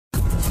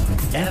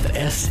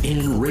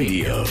FSN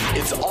Radio.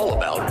 It's all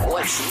about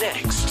what's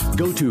next.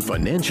 Go to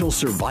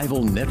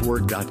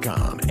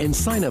financialsurvivalnetwork.com and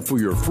sign up for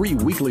your free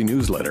weekly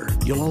newsletter.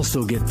 You'll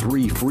also get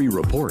 3 free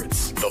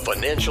reports. The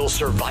Financial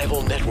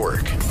Survival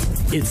Network.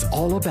 It's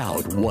all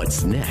about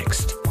what's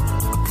next.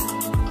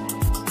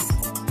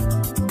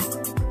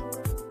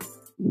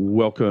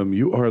 Welcome.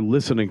 You are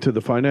listening to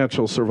the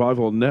Financial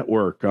Survival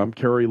Network. I'm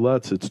Kerry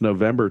LUTZ. It's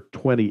November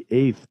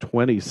 28th,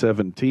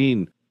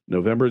 2017.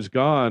 November's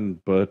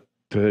gone, but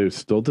there's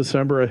still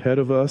December ahead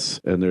of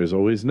us, and there's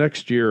always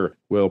next year.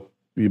 Well,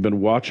 you've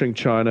been watching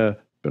China,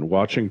 been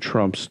watching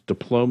Trump's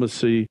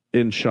diplomacy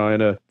in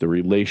China, the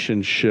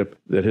relationship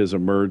that has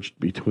emerged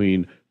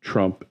between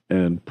Trump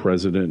and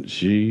President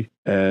Xi,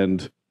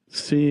 and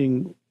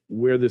seeing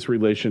where this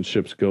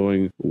relationship's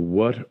going.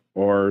 What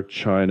are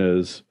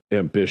China's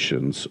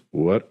ambitions?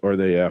 What are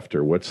they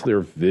after? What's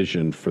their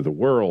vision for the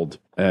world?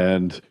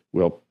 And,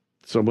 well,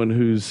 someone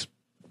who's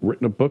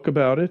written a book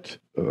about it,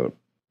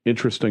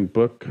 interesting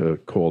book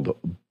called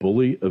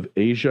Bully of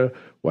Asia,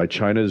 Why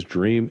China's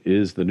Dream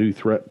is the New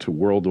Threat to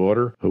World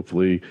Order.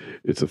 Hopefully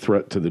it's a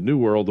threat to the New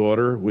World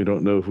Order. We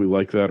don't know if we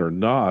like that or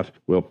not.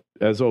 Well,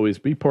 as always,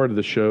 be part of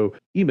the show.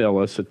 Email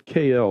us at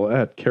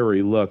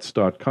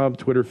kl@kerrylutz.com,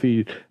 Twitter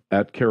feed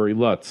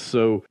 @KerryLutz.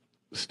 So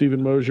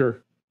Stephen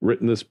Mosher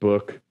written this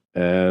book,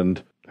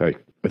 and hey,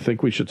 I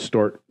think we should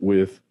start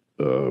with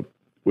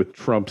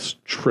Trump's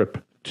trip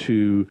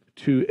to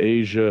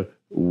Asia,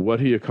 what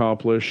he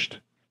accomplished,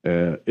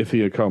 if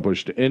he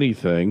accomplished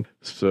anything.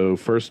 So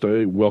first,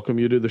 I welcome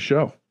you to the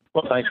show.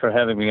 Well, thanks for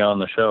having me on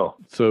the show.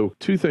 So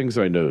 2 things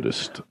I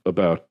noticed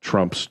about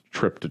Trump's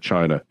trip to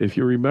China. If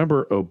you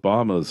remember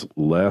Obama's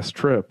last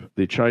trip,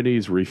 the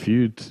Chinese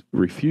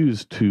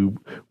refused to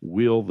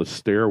wheel the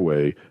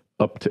stairway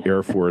up to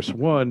Air Force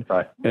One,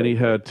 right, and he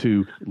had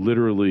to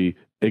literally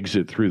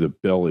exit through the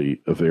belly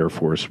of Air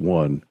Force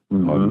One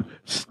on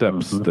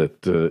steps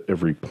that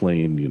every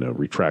plane,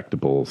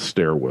 retractable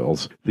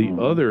stairwells. The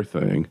other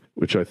thing,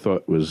 which I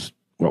thought was,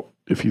 well,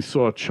 if you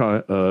saw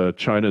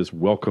China's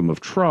welcome of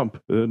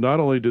Trump, not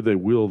only did they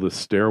wheel the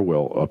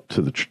stairwell up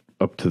to the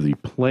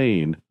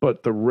plane,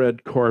 but the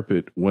red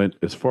carpet went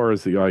as far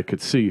as the eye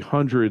could see.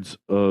 Hundreds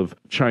of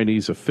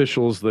Chinese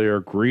officials there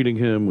greeting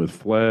him with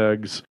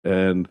flags,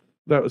 and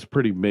that was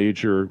pretty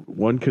major.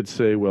 One could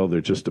say, well, they're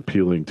just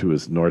appealing to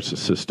his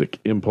narcissistic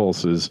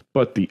impulses.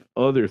 But the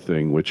other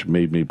thing, which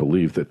made me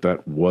believe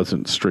that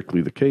wasn't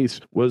strictly the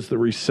case, was the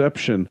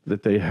reception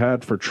that they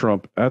had for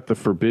Trump at the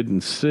Forbidden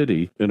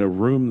City in a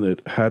room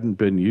that hadn't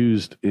been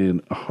used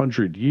in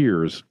 100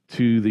 years.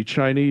 To the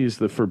Chinese,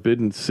 the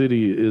Forbidden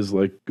City is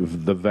like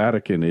the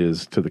Vatican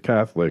is to the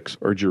Catholics,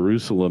 or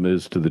Jerusalem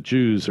is to the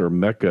Jews, or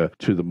Mecca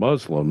to the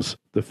Muslims.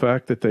 The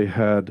fact that they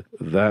had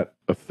that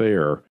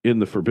affair in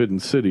the Forbidden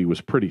City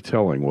was pretty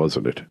telling,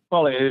 wasn't it?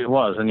 Well, it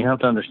was, and you have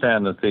to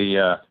understand that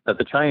the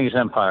Chinese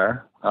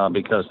Empire,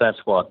 because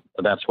that's what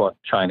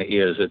China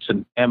is. It's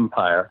an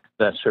empire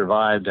that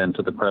survived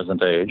into the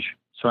present age,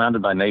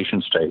 surrounded by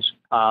nation states.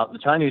 The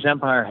Chinese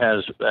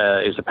Empire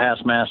is a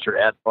past master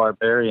at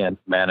barbarian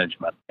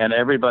management, and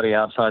everybody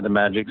outside the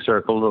magic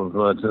circle of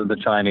the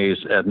Chinese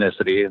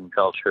ethnicity and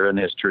culture and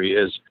history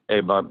is a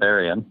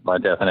barbarian by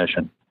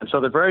definition. And so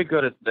they're very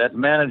good at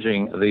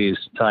managing these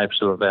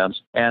types of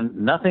events, and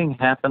nothing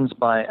happens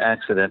by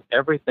accident.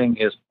 Everything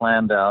is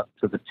planned out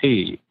to the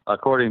T,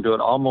 according to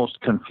an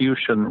almost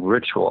Confucian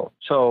ritual.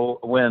 So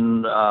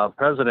when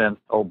President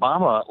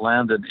Obama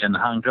landed in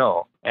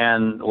Hangzhou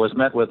and was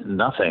met with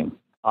nothing,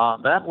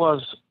 that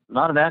was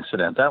not an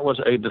accident. That was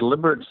a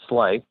deliberate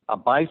slight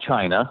by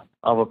China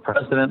of a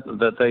president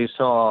that they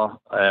saw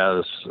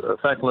as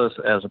feckless,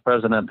 as a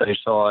president they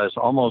saw as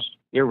almost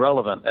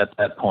irrelevant at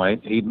that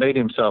point. He'd made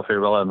himself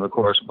irrelevant, of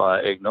course,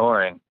 by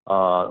ignoring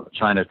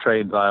China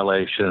trade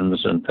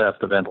violations and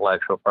theft of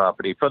intellectual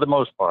property, for the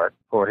most part,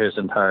 for his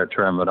entire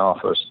term in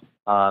office,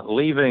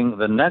 leaving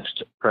the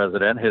next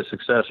president, his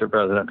successor,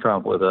 President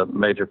Trump, with a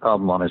major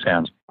problem on his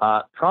hands.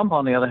 Trump,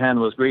 on the other hand,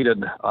 was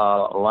greeted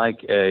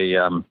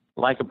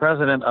like a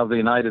president of the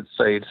United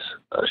States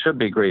should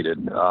be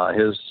greeted.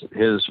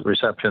 His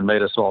reception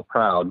made us all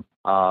proud.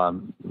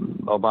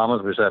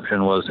 Obama's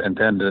reception was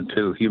intended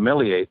to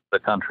humiliate the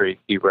country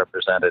he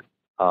represented,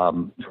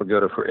 for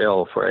good or for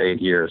ill, for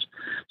 8 years.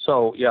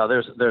 So yeah,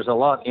 there's a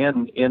lot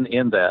in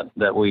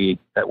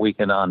that we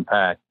can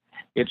unpack.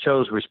 It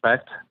shows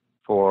respect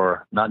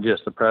for not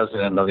just the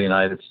president of the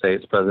United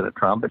States, President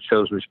Trump. It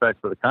shows respect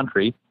for the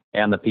country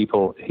and the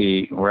people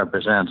he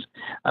represents.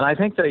 And I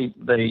think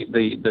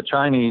the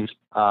Chinese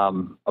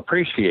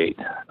appreciate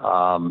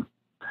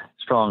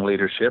strong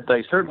leadership.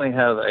 They certainly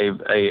have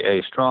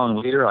a strong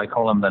leader. I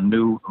call him the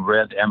new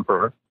Red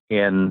Emperor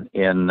in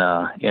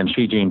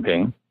Xi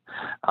Jinping.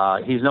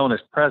 He's known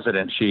as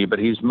President Xi, but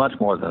he's much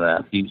more than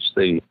that. He's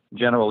the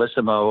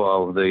Generalissimo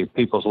of the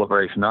People's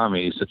Liberation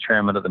Army. He's the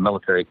chairman of the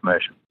Military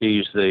Commission.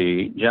 He's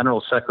the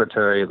General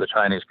Secretary of the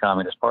Chinese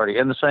Communist Party,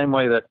 in the same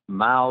way that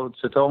Mao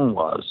Zedong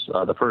was,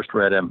 the first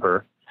Red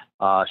Emperor.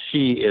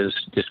 Xi is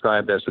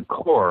described as the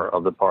core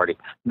of the party.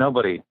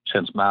 Nobody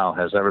since Mao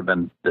has ever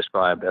been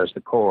described as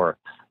the core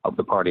of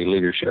the party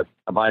leadership.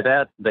 By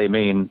that, they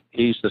mean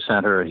he's the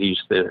center, he's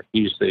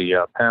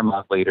the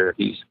paramount leader,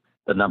 he's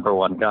the number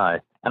one guy.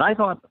 And I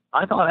thought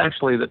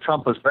actually that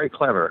Trump was very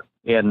clever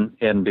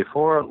in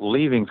before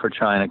leaving for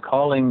China,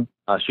 calling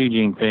Xi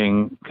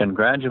Jinping,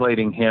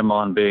 congratulating him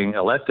on being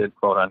elected,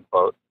 quote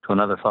unquote, to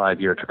another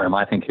 5-year term.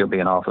 I think he'll be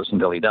in office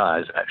until he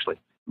dies, actually.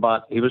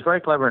 But he was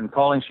very clever in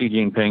calling Xi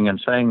Jinping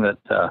and saying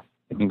that,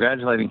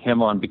 congratulating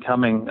him on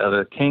becoming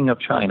the king of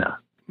China,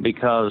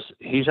 because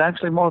he's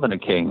actually more than a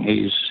king.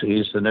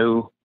 He's the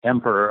new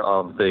emperor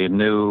of the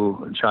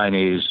new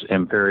Chinese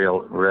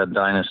imperial Red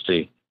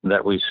dynasty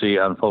that we see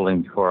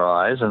unfolding before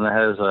our eyes, and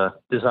has a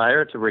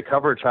desire to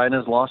recover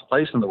China's lost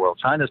place in the world.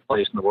 China's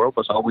place in the world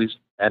was always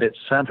at its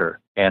center,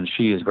 and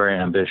she is very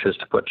ambitious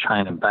to put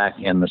China back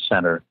in the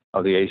center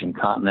of the Asian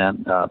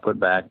continent, put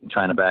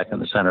China back in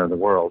the center of the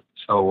world.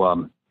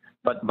 So,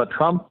 but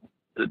Trump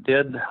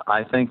did,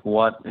 I think,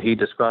 what he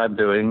described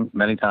doing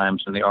many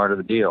times in The Art of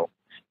the Deal.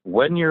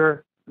 When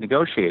you're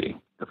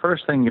negotiating, the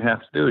first thing you have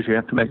to do is you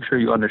have to make sure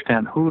you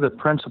understand who the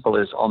principal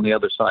is on the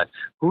other side.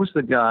 Who's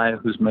the guy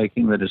who's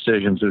making the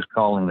decisions, who's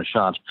calling the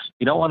shots?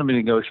 You don't want to be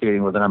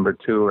negotiating with a number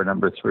 2 or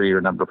number 3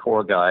 or number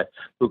 4 guy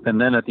who can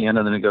then at the end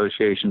of the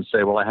negotiation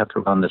say, well, I have to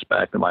run this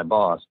back to my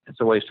boss. It's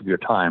a waste of your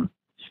time.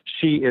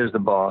 She is the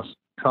boss.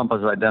 Trump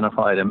has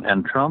identified him,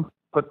 and Trump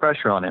put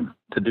pressure on him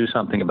to do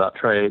something about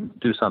trade,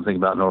 do something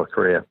about North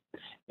Korea.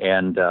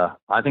 And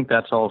I think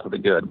that's all to the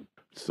good.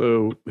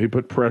 So he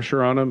put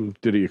pressure on him.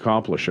 Did he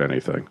accomplish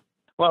anything?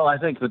 Well, I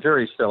think the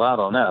jury's still out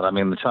on that. I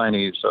mean, the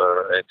Chinese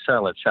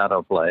excel at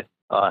shadow play,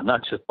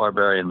 not just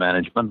barbarian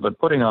management, but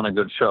putting on a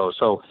good show.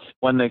 So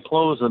when they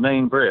close the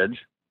main bridge,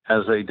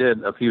 as they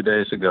did a few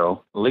days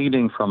ago,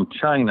 leading from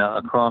China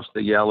across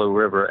the Yalu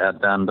River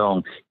at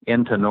Dandong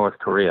into North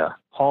Korea,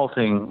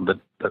 halting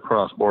the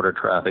cross-border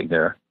traffic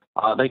there,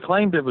 they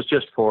claimed it was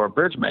just for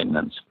bridge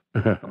maintenance.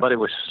 But it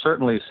was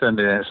certainly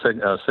sending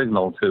a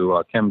signal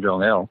to Kim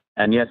Jong-il.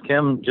 And yet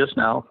Kim just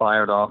now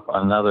fired off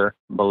another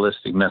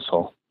ballistic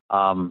missile.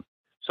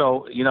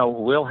 So,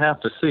 we'll have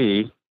to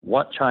see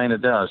what China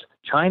does.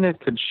 China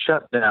could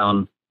shut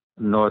down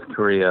North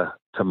Korea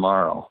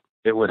tomorrow.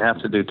 It would have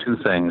to do 2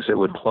 things. It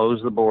would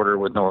close the border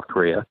with North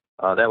Korea.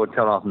 That would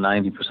cut off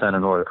 90%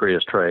 of North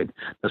Korea's trade.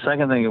 The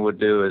second thing it would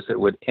do is it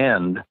would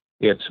end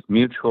its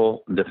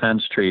mutual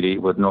defense treaty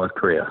with North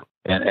Korea.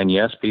 And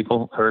yes,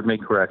 people heard me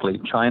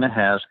correctly. China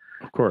has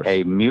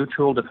a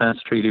mutual defense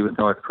treaty with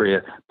North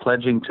Korea,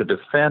 pledging to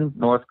defend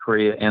North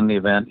Korea in the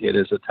event it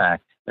is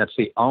attacked. That's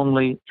the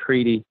only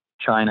treaty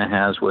China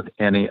has with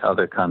any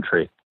other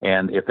country.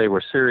 And if they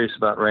were serious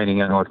about reining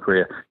in North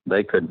Korea,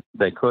 they could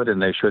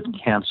and they should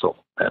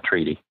cancel that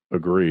treaty.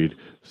 Agreed.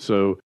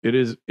 So it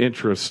is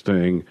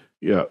interesting,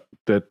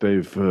 that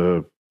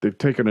they've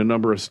taken a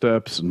number of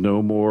steps.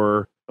 No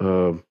more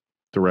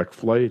direct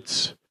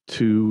flights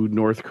to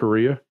North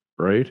Korea.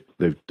 Right?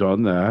 They've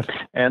done that.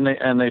 And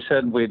they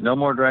said we'd no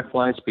more direct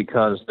flights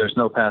because there's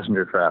no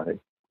passenger traffic.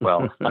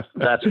 Well,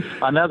 that's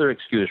another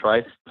excuse,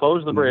 right?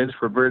 Close the bridge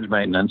for bridge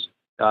maintenance.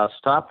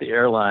 Stop the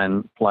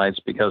airline flights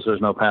because there's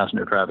no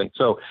passenger traffic.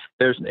 So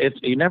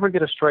you never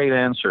get a straight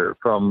answer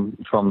from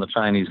the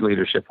Chinese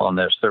leadership on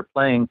this. They're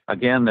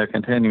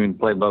continuing to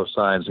play both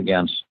sides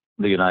against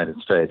the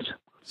United States.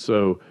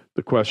 So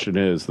the question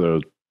is, though,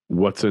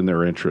 what's in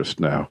their interest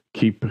now?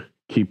 Keep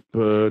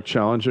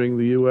challenging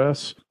the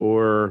U.S.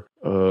 or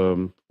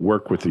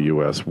work with the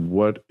U.S.?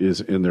 What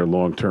is in their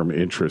long-term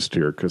interest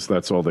here? Because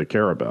that's all they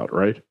care about,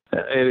 right?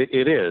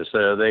 It is.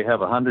 They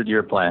have a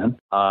 100-year plan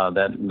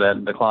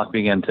that the clock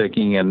began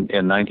ticking in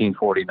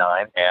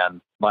 1949, and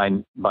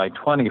by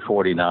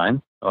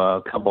 2049,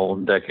 a couple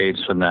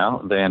decades from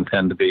now, they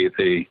intend to be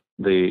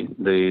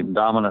the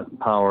dominant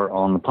power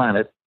on the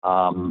planet.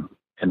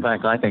 In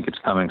fact, I think it's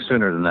coming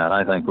sooner than that.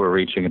 I think we're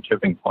reaching a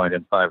tipping point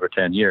in 5 or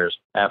 10 years,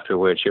 after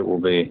which it will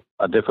be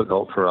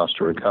difficult for us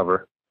to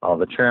recover.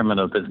 The chairman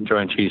of the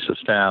Joint Chiefs of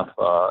Staff,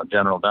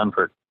 General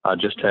Dunford,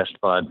 just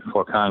testified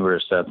before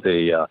Congress that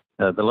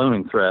the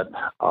looming threat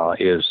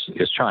is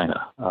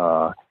China.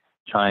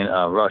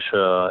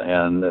 Russia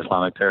and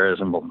Islamic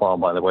terrorism will fall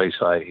by the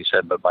wayside, he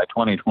said, but by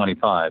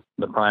 2025,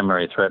 the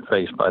primary threat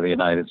faced by the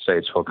United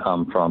States will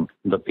come from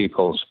the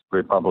People's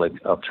Republic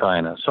of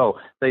China. So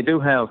they do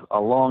have a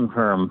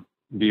long-term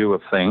view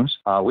of things.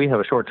 We have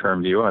a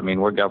short-term view. I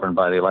mean, we're governed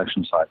by the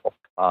election cycle.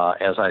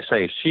 As I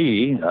say,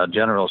 Xi,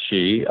 General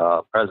Xi,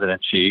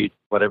 President Xi,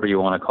 whatever you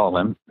want to call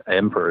him,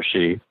 Emperor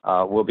Xi,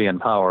 will be in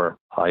power.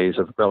 He's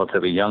a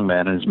relatively young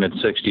man in his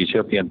mid-60s.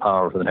 He'll be in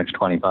power for the next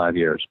 25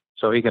 years.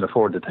 So he can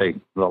afford to take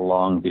the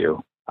long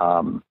view.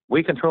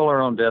 We control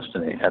our own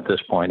destiny at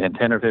this point. In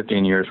 10 or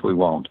 15 years, we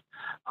won't.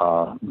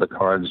 The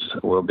cards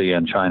will be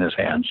in China's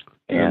hands,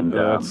 and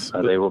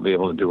they will be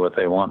able to do what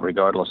they want,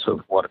 regardless of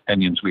what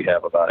opinions we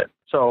have about it.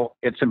 So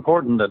it's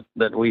important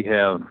that we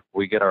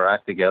get our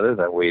act together,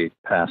 that we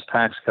pass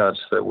tax cuts,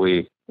 that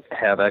we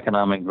have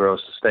economic growth,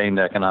 sustained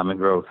economic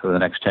growth for the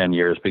next 10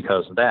 years,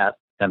 because that,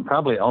 and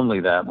probably only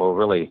that, will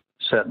really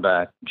set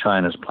back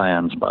China's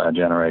plans by a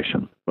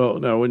generation. Well,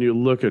 now, when you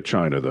look at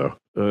China, though,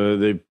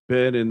 they've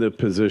been in the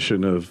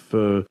position of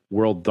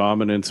world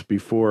dominance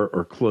before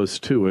or close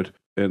to it.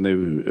 And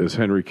they, as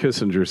Henry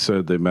Kissinger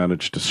said, they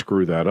managed to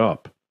screw that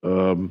up.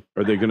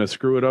 Are they going to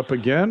screw it up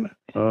again?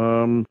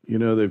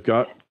 They've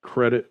got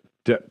credit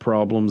debt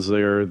problems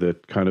there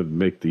that kind of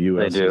make the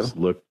U.S.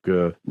 look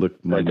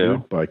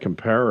minute by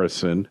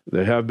comparison.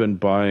 They have been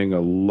buying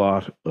a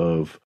lot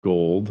of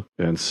gold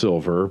and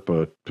silver,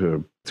 but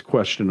it's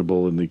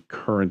questionable in the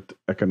current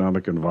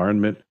economic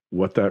environment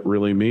what that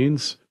really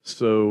means.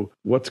 So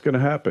what's going to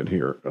happen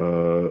here?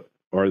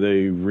 Are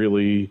they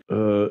really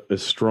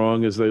as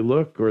strong as they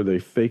look, or are they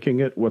faking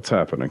it? What's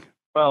happening?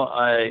 Well,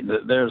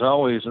 there's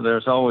always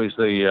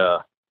the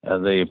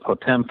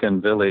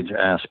Potemkin village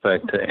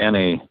aspect to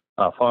any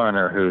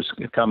foreigner who's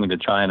coming to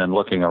China and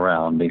looking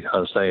around,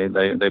 because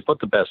they put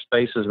the best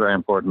face is very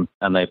important,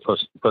 and they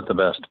put the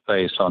best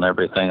face on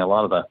everything. A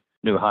lot of the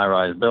new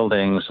high-rise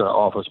buildings,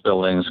 office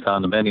buildings,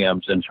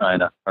 condominiums in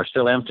China are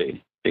still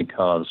empty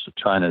because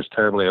China is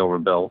terribly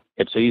overbuilt.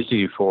 It's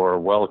easy for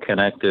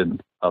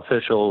well-connected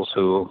officials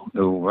who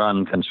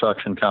run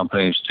construction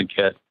companies to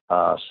get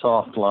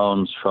soft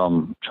loans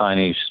from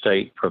Chinese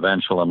state,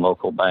 provincial, and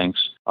local banks,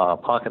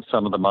 pocket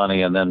some of the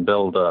money, and then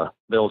build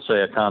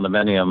say, a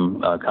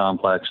condominium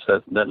complex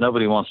that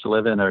nobody wants to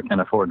live in or can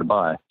afford to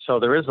buy. So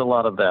there is a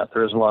lot of that.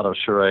 There is a lot of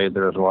charade.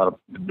 There is a lot of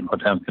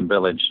Potemkin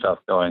village stuff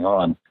going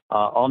on.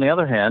 On the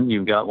other hand,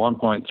 you've got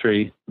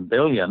 1.3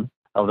 billion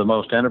of the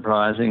most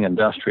enterprising,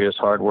 industrious,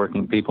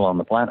 hardworking people on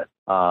the planet.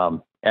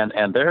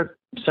 And they're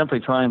simply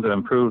trying to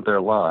improve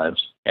their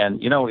lives. And,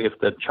 if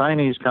the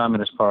Chinese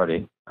Communist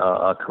Party,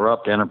 a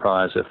corrupt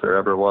enterprise, if there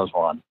ever was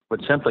one,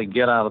 would simply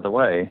get out of the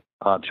way,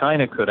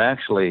 China could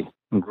actually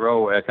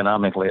grow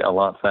economically a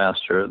lot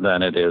faster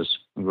than it is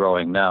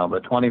growing now.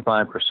 But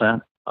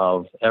 25%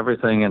 of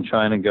everything in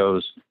China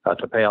goes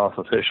to pay off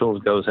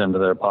officials, goes into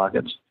their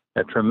pockets.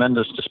 There are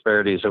tremendous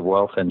disparities of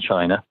wealth in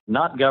China,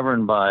 not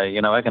governed by,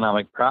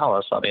 economic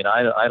prowess. I mean,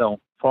 I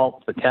don't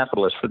fault the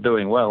capitalist for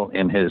doing well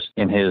in his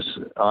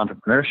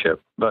entrepreneurship.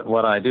 But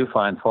what I do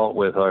find fault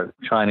with are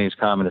Chinese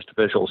communist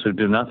officials who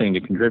do nothing to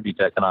contribute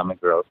to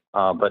economic growth,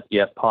 but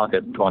yet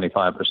pocket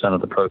 25% of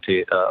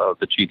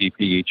the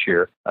GDP each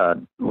year,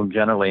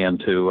 generally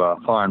into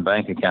foreign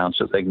bank accounts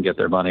so they can get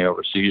their money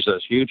overseas.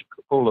 There's a huge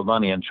pool of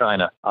money in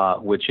China,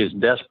 which is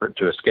desperate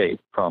to escape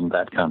from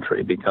that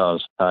country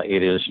because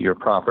your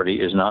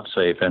property is not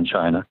safe in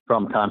China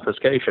from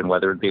confiscation,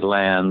 whether it be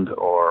land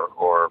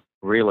or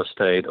real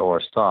estate or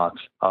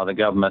stocks. The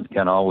government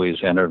can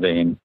always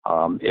intervene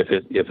if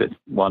it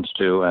wants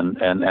to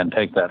and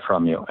take that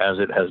from you, as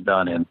it has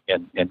done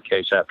in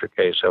case after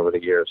case over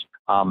the years.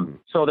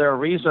 So there are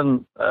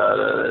reasons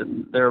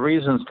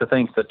to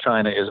think that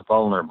China is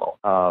vulnerable.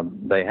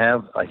 They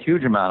have a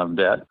huge amount of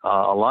debt,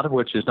 a lot of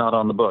which is not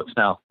on the books.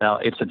 Now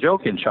it's a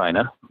joke in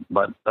China,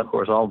 but of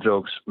course all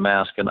jokes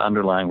mask an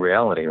underlying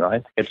reality,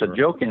 right? It's a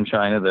joke in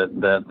China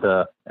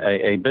that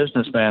a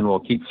businessman will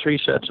keep 3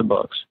 sets of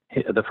books.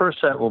 The first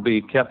set will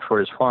be kept for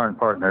his foreign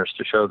partners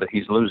to show that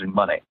he's losing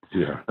money.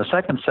 Yeah. The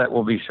second set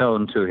will be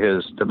shown to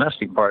his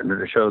domestic partner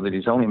to show that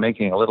he's only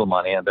making a little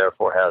money and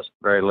therefore has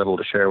very little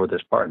to share with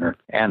his partner.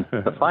 And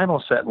the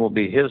final set will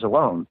be his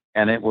alone,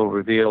 and it will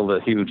reveal the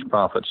huge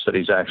profits that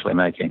he's actually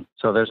making.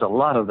 So there's a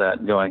lot of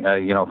that going,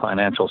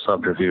 financial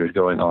subterfuge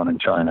going on in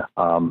China.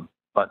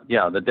 But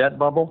yeah, the debt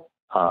bubble,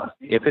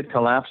 if it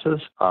collapses,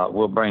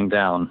 will bring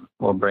down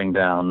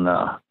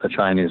the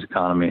Chinese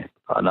economy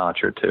a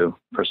notch or two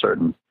for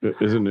certain.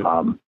 Isn't it?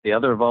 The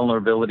other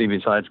vulnerability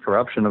besides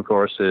corruption, of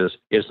course, is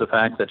the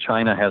fact that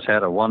China has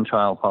had a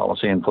one-child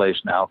policy in place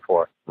now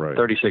for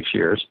 36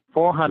 years.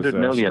 400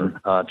 million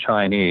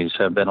Chinese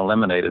have been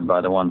eliminated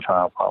by the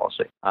one-child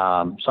policy.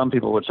 Some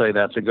people would say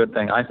that's a good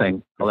thing. I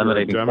think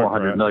eliminating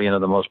 400 million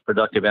of the most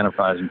productive,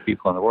 enterprising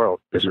people in the world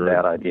is a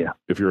bad idea.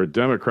 If you're a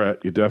Democrat,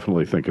 you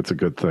definitely think it's a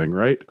good thing,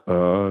 right?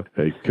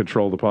 Hey,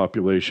 control the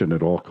population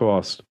at all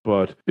costs.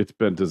 But it's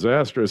been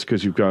disastrous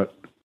because you've got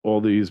all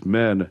these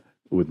men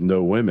with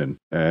no women,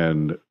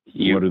 and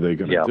what are they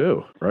going to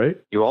do, right?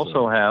 You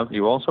also have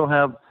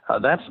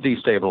that's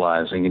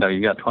destabilizing.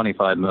 You got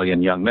 25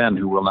 million young men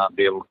who will not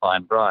be able to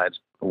find brides.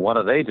 What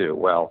do?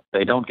 Well,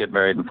 they don't get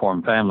married and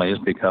form families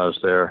because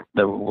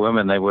the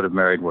women they would have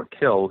married were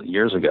killed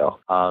years ago.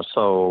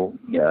 So,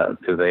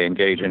 do they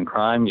engage in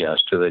crime? Yes.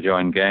 Do they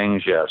join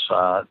gangs? Yes.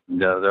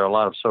 There are a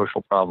lot of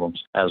social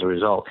problems as a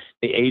result.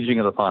 The aging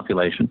of the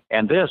population.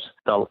 And there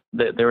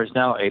is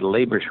now a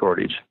labor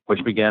shortage,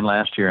 which began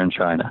last year in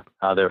China.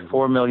 There are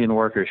 4 million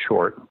workers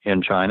short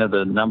in China.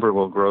 The number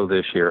will grow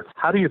this year.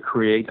 How do you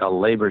create a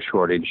labor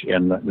shortage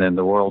in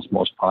the world's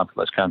most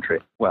populous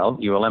country? Well,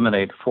 you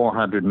eliminate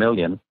 400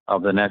 million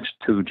of the next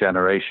 2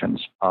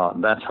 generations.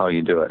 That's how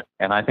you do it.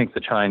 And I think the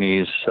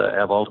Chinese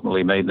have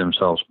ultimately made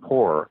themselves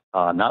poorer,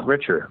 not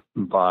richer,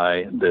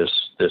 by this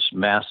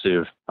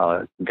massive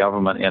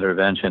government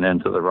intervention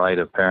into the right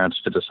of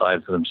parents to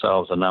decide for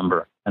themselves the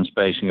number and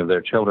spacing of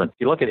their children. If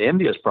you look at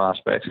India's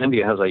prospects,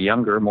 India has a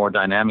younger, more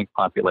dynamic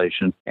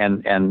population,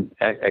 and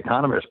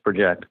economists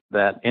project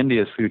that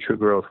India's future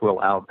growth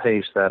will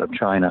outpace that of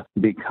China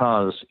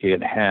because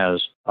it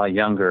has a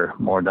younger,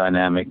 more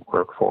dynamic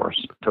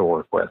workforce to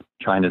work with.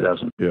 China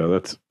doesn't. Yeah,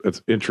 that's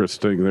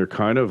interesting. They're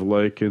kind of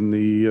like in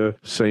the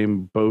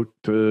same boat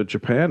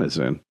Japan is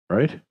in,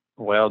 right?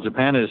 Well,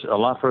 Japan is a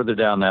lot further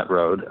down that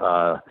road.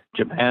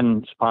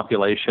 Japan's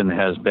population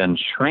has been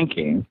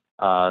shrinking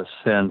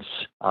since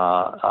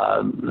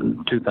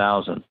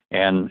 2000,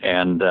 and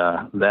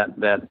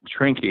that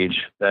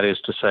shrinkage, that is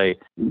to say,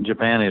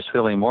 Japan is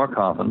filling more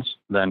coffins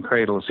than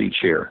cradles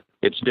each year.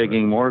 It's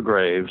digging more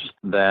graves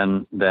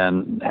than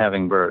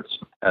having births.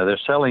 They're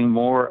selling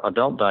more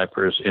adult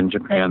diapers in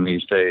Japan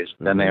these days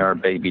than they are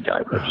baby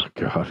diapers. Oh,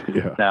 God,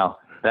 yeah. Now,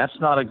 that's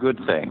not a good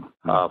thing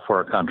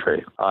for a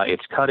country.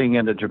 It's cutting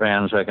into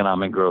Japan's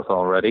economic growth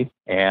already,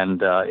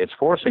 and it's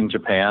forcing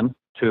Japan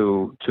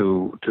to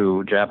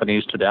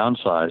Japanese to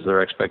downsize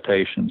their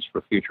expectations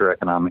for future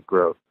economic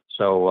growth.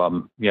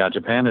 So,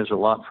 Japan is a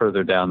lot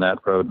further down that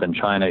road than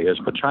China is,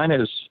 but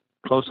China is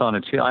close on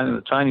its heels.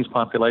 The Chinese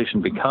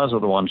population, because of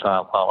the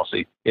one-child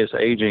policy, is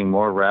aging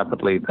more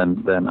rapidly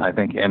than I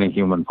think any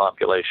human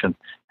population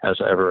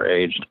has ever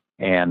aged,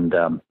 and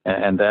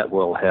that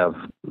will have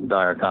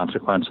dire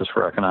consequences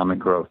for economic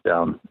growth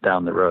down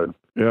the road.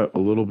 Yeah, a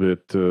little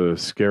bit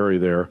scary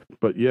there,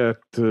 but yet,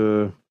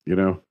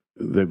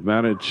 they've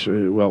managed,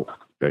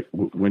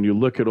 when you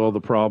look at all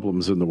the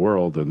problems in the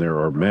world, and there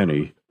are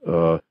many,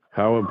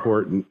 how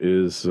important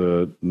is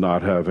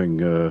not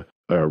having a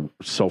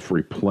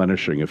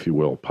self-replenishing, if you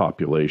will,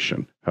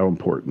 population? How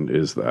important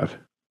is that?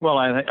 Well,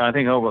 I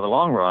think over the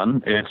long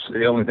run, it's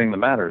the only thing that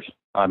matters.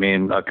 I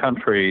mean, a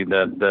country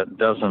that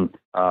doesn't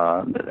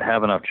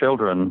have enough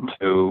children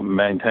to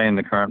maintain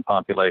the current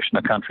population,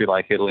 a country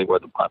like Italy where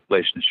the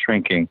population is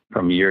shrinking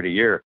from year to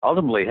year,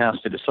 ultimately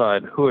has to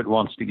decide who it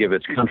wants to give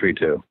its country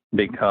to,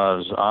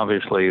 because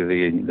obviously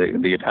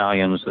the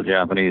Italians, the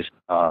Japanese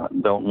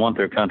don't want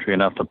their country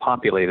enough to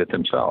populate it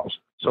themselves.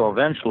 So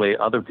eventually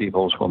other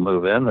peoples will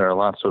move in. There are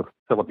lots of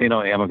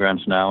Filipino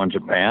immigrants now in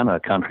Japan, a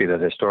country that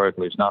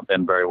historically has not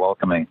been very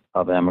welcoming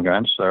of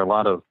immigrants. There are a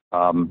lot of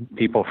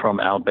people from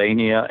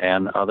Albania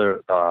and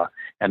other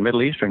and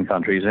Middle Eastern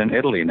countries in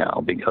Italy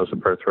now, because the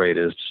birth rate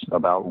is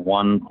about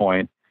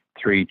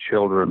 1.3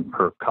 children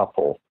per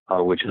couple,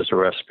 which is a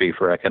recipe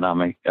for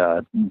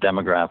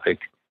demographic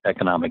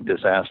economic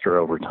disaster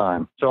over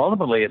time. So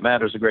ultimately, it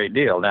matters a great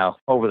deal. Now,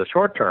 over the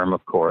short term,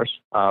 of course,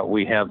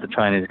 we have the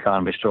Chinese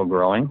economy still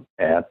growing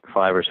at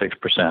 5 or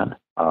 6%,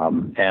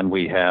 and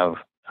we have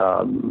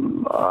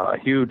a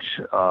huge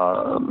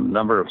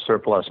number of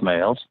surplus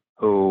males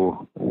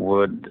who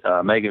would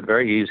make it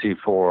very easy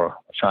for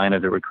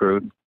China to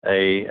recruit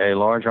a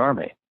large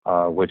army,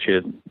 which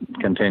it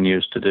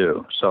continues to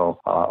do. So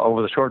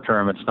over the short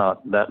term, it's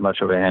not that much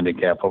of a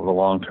handicap. Over the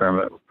long term,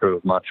 it will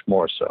prove much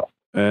more so.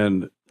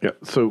 And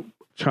so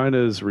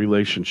China's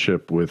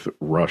relationship with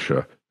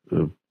Russia,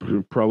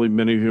 probably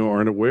many of you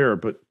aren't aware,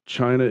 but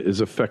China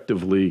is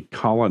effectively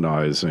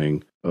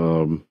colonizing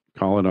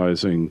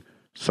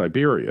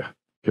Siberia,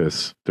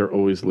 because they're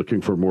always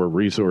looking for more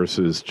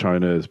resources.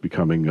 China is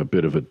becoming a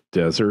bit of a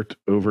desert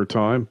over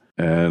time.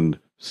 And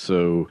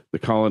so the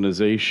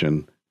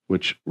colonization,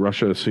 which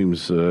Russia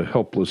seems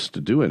helpless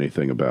to do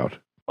anything about.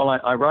 Well,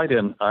 I write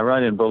in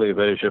Bully of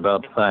Asia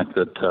about the fact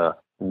that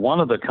one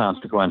of the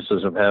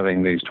consequences of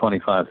having these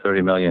 25,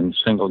 30 million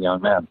single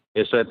young men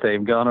is that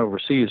they've gone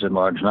overseas in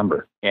large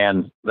number.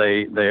 And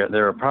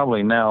there are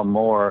probably now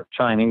more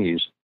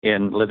Chinese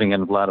living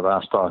in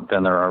Vladivostok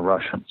than there are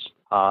Russians.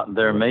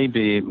 There may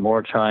be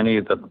more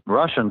Chinese. The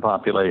Russian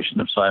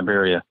population of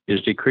Siberia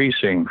is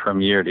decreasing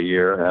from year to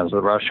year as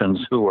the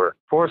Russians, who were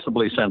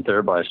forcibly sent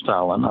there by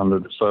Stalin under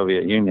the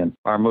Soviet Union,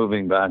 are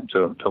moving back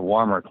to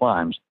warmer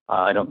climes.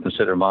 I don't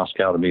consider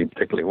Moscow to be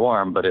particularly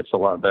warm, but it's a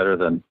lot better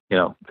than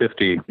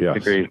 50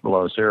 degrees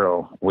below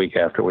zero week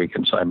after week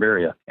in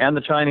Siberia. And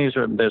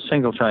the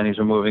single Chinese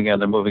are moving in.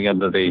 They're moving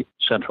into the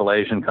Central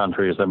Asian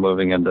countries. They're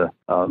moving into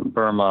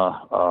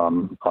Burma,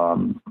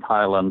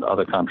 Thailand,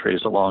 other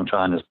countries along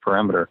China's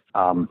perimeter.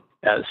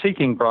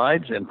 Seeking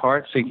brides in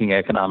part, seeking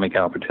economic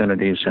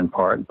opportunities in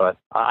part, but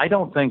I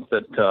don't think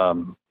that.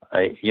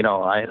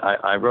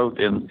 I wrote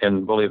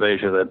in Bully of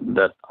Asia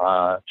that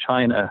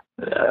China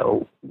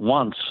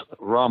wants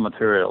raw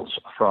materials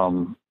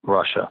from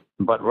Russia,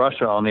 but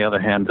Russia, on the other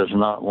hand, does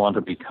not want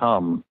to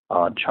become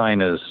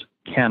China's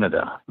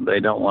Canada. They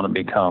don't want to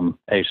become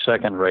a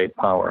second-rate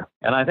power.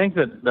 And I think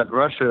that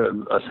Russia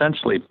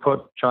essentially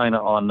put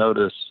China on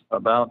notice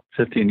about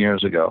 15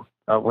 years ago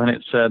when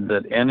it said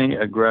that any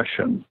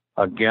aggression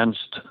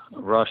against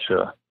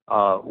Russia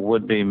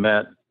would be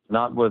met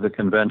not with a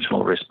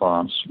conventional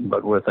response,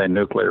 but with a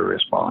nuclear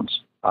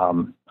response.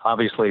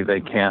 Obviously,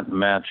 they can't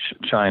match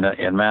China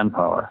in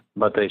manpower,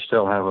 but they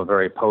still have a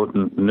very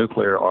potent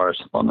nuclear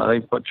arsenal. Now, they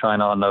put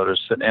China on notice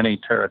that any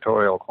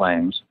territorial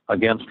claims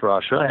against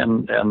Russia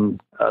and in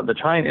the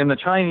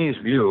Chinese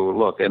view,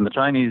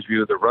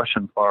 the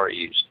Russian Far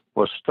East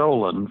was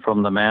stolen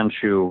from the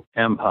Manchu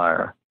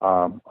Empire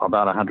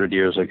about 100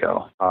 years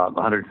ago,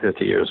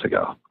 150 years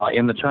ago.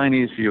 In the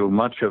Chinese view,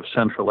 much of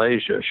Central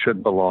Asia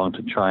should belong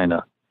to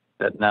China.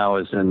 That now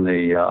is in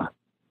the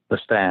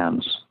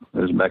stands,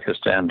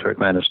 Uzbekistan,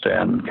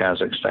 Turkmenistan,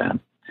 Kazakhstan.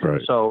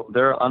 Right. So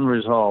there are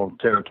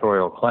unresolved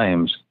territorial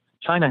claims.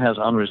 China has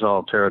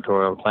unresolved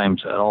territorial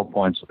claims at all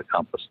points of the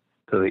compass,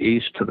 to the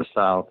east, to the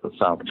South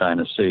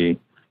China Sea,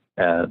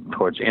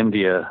 towards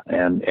India,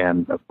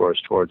 and of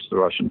course towards the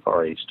Russian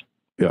Far East.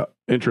 Yeah,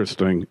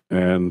 interesting.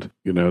 And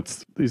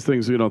it's these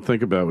things we don't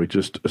think about. We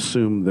just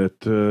assume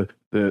that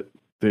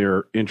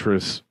their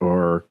interests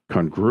are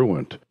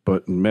congruent,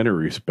 but in many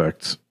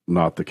respects,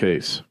 not the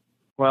case.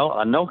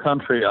 Well, no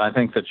country, I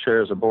think, that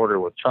shares a border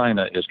with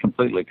China is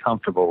completely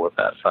comfortable with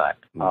that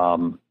fact.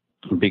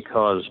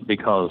 Because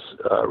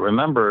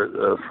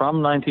remember,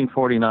 from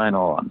 1949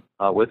 on,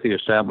 with the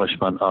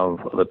establishment of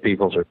the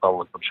People's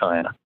Republic of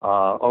China,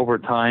 over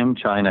time,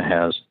 China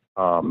has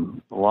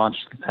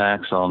launched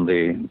attacks on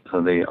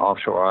the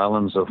offshore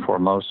islands of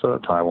Formosa,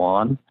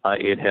 Taiwan.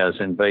 It has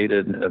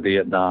invaded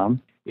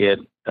Vietnam. It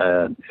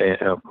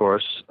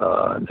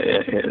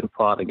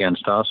fought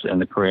against us in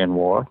the Korean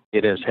War.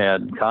 It has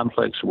had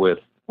conflicts with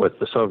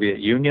the Soviet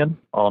Union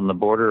on the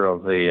border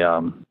of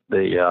the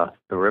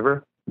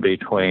river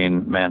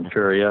between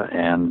Manchuria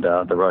and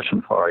the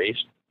Russian Far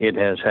East. It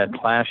has had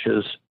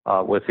clashes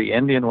with the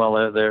Indian. Well,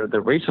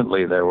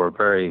 recently there were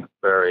very,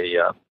 very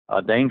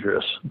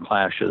dangerous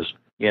clashes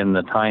in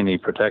the tiny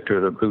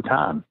protectorate of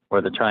Bhutan,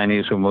 where the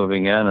Chinese were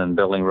moving in and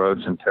building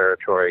roads in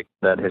territory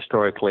that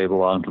historically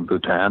belonged to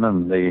Bhutan,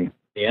 and the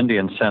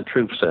Indians sent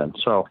troops in.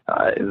 So,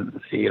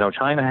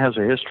 China has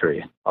a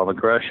history of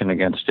aggression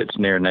against its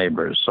near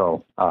neighbors.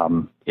 So,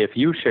 if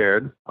you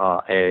shared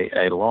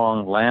a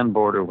long land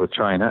border with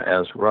China,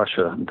 as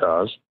Russia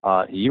does,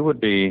 you would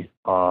be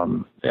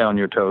on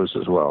your toes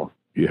as well.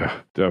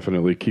 Yeah,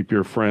 definitely. Keep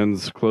your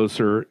friends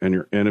closer and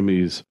your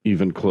enemies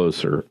even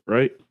closer,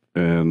 right?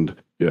 And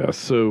yeah,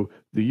 so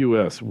the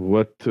U.S.,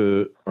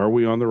 are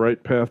we on the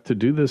right path to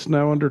do this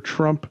now under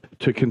Trump,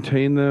 to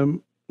contain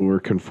them or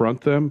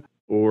confront them,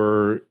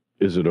 or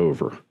is it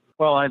over?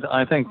 Well,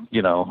 I think,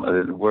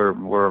 we're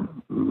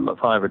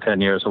 5 or 10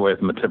 years away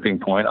from a tipping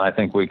point. I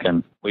think we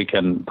can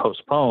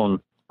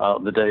postpone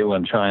the day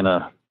when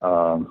China,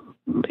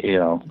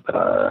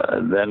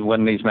 then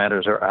when these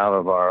matters are out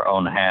of our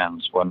own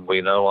hands, when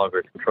we no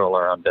longer control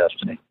our own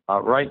destiny.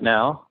 Right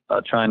now,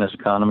 China's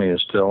economy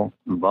is still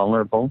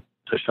vulnerable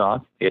to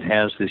shock. It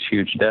has this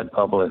huge debt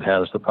bubble. It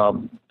has the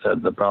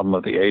problem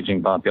of the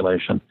aging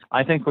population.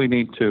 I think we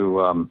need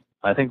to.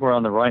 I think we're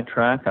on the right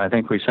track. I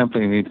think we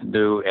simply need to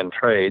do in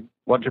trade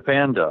what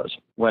Japan does.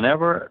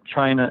 Whenever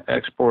China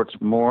exports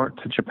more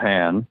to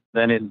Japan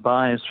than it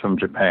buys from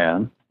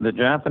Japan, the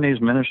Japanese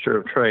Minister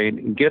of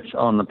Trade gets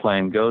on the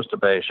plane, goes to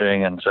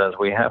Beijing, and says,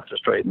 we have to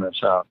straighten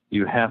this out.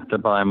 You have to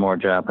buy more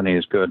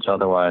Japanese goods,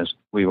 otherwise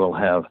we will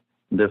have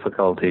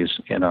difficulties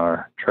in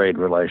our trade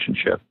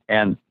relationship.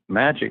 And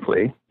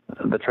magically,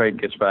 the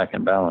trade gets back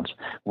in balance.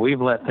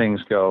 We've let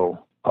things go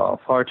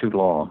far too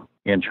long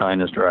in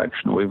China's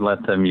direction. We've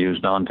let them use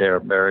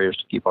non-tariff barriers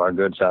to keep our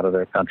goods out of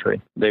their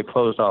country. They've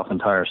closed off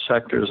entire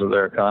sectors of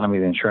their economy,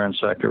 the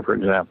insurance sector, for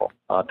example,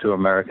 to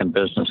American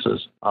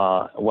businesses,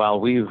 while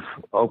we've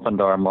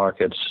opened our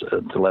markets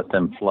to let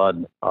them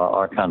flood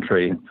our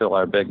country, fill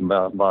our big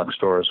box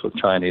stores with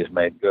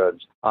Chinese-made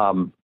goods.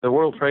 The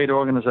World Trade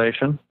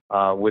Organization,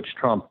 which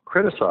Trump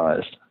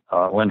criticized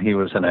when he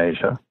was in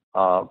Asia,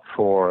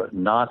 for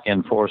not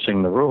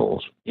enforcing the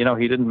rules.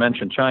 He didn't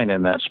mention China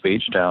in that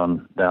speech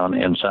down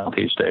in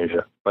Southeast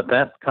Asia. But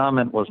that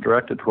comment was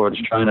directed towards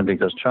China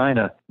because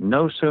China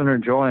no sooner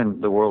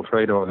joined the World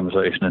Trade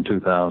Organization in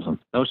 2000.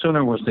 No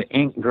sooner was the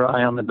ink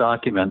dry on the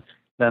document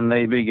than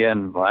they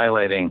began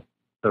violating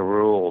the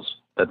rules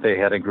that they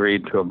had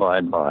agreed to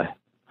abide by.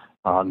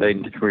 They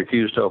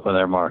refused to open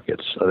their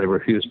markets. They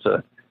refused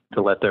to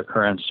let their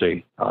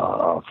currency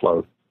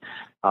float.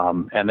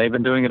 And they've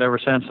been doing it ever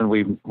since, and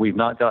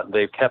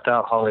they've kept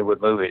out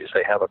Hollywood movies.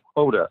 They have a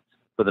quota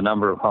for the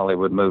number of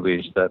Hollywood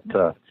movies that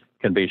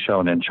can be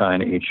shown in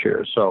China each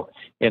year. So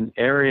in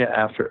area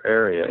after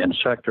area, in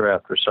sector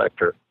after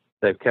sector,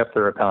 they've kept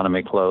their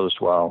economy closed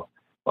while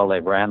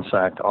they've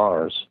ransacked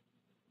ours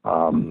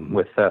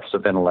with thefts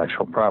of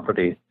intellectual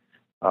property,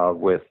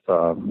 with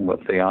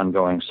the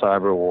ongoing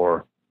cyber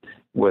war,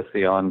 with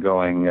the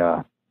ongoing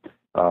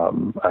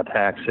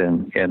attacks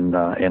in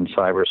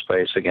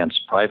cyberspace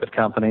against private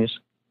companies,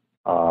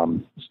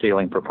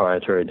 stealing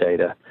proprietary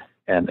data,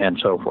 and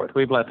so forth.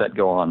 We've let that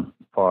go on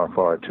far,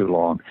 far too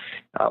long.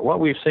 What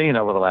we've seen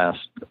over the last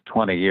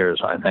 20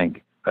 years, I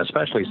think,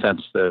 especially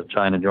since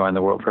China joined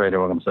the World Trade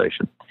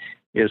Organization,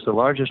 is the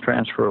largest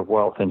transfer of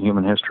wealth in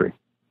human history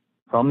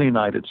from the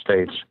United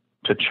States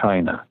to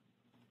China.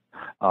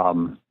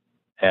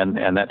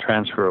 and that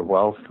transfer of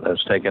wealth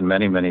has taken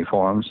many, many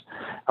forms.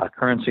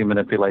 Currency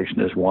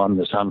manipulation is one.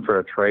 This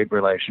unfair trade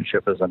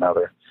relationship is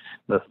another.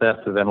 The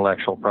theft of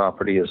intellectual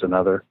property is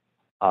another.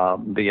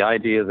 The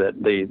idea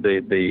that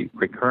the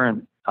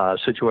recurrent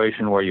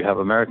situation where you have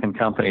American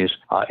companies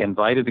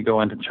invited to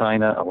go into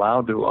China,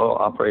 allowed to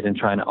operate in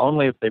China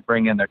only if they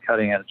bring in their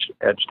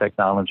cutting-edge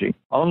technology,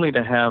 only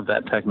to have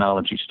that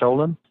technology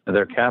stolen,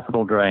 their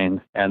capital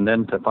drained, and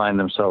then to find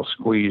themselves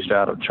squeezed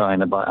out of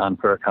China by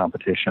unfair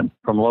competition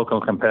from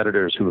local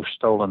competitors who have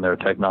stolen their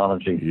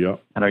technology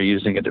and are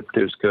using it to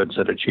produce goods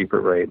at a cheaper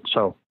rate.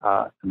 So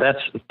that's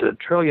the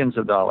trillions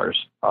of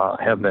dollars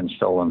have been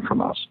stolen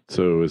from us.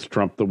 So is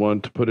Trump the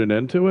one to put an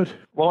end to it?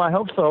 Well, I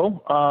hope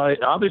so.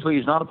 Obviously,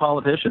 he's not a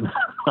politician.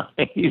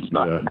 He's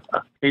not.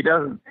 He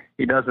doesn't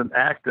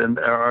act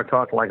or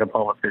talk like a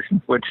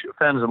politician, which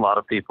offends a lot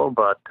of people.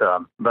 But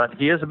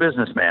he is a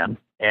businessman,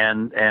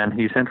 and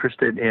he's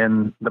interested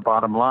in the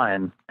bottom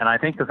line. And I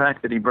think the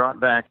fact that he brought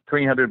back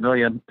 300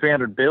 billion,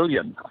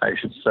 I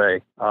should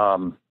say,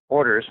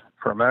 orders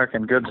for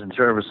American goods and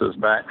services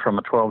back from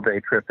a 12-day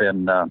trip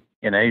in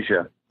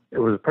Asia, it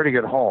was a pretty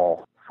good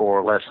haul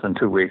for less than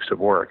 2 weeks of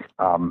work.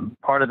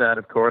 Part of that,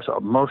 of course,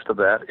 most of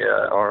that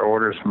are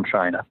orders from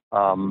China.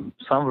 Some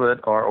of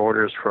it are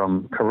orders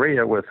from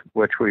Korea, with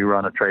which we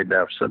run a trade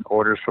deficit,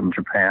 orders from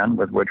Japan,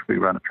 with which we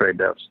run a trade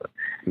deficit.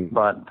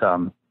 But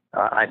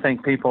I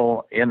think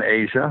people in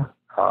Asia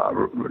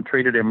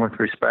treated him with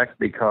respect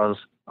because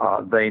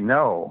they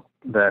know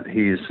that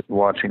he's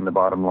watching the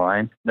bottom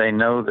line. They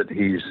know that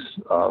he's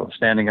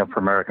standing up for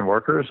American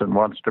workers and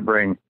wants to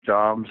bring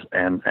jobs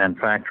and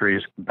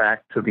factories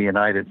back to the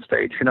United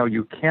States. You know,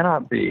 you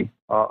cannot be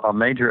a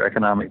major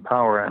economic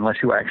power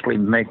unless you actually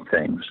make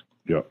things.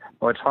 Yeah.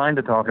 Well, it's fine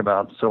to talk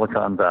about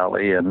Silicon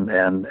Valley and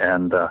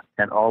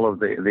all of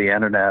the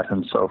internet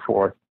and so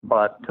forth,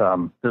 but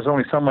there's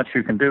only so much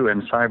you can do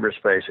in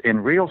cyberspace.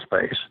 In real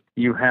space,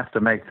 you have to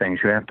make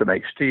things. You have to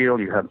make steel.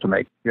 You have to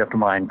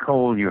mine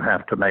coal. You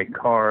have to make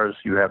cars.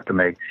 You have to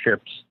make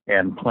ships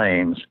and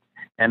planes.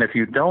 And if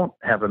you don't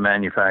have a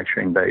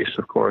manufacturing base,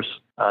 of course,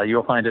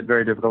 you'll find it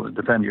very difficult to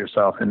defend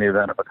yourself in the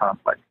event of a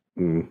conflict.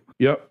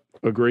 Yep.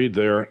 Agreed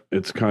there.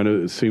 It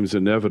seems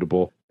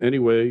inevitable.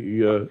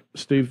 Anyway,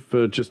 Steve,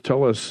 just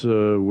tell us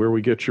where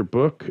we get your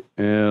book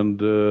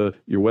and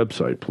your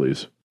website,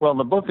 please. Well,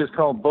 the book is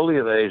called Bully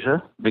of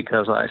Asia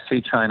because I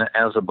see China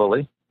as a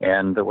bully.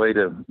 And the way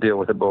to deal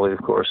with a bully,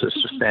 of course, is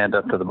to stand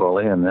up to the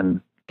bully and then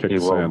kick he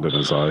will sand in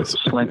his eyes.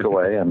 slink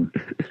away. And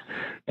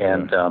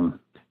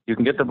you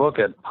can get the book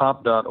at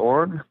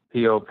pop.org,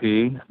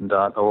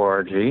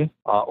 pop.org,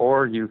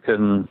 or you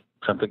can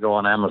simply go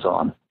on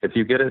Amazon. If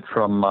you get it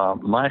from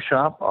my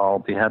shop, I'll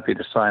be happy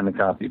to sign the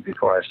copy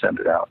before I send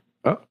it out.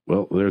 Oh,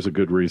 well, there's a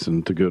good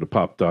reason to go to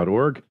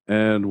pop.org,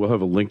 and we'll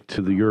have a link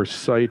to your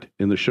site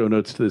in the show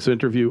notes to this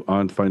interview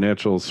on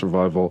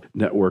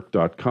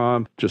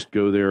financialsurvivalnetwork.com. Just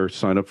go there,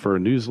 sign up for a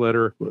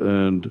newsletter,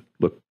 and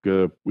look,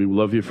 we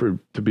love you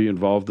to be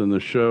involved in the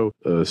show.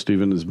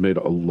 Stephen has made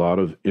a lot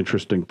of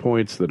interesting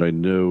points that I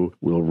know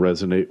will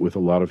resonate with a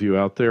lot of you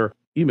out there.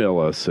 Email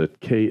us at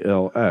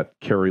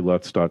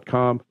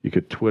kl@kerrylutz.com. You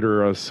could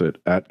Twitter us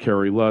at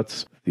Kerry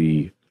Lutz.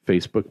 The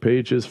Facebook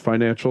page is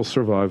Financial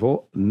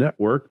Survival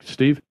Network.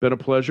 Steve, been a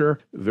pleasure,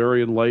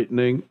 very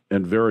enlightening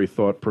and very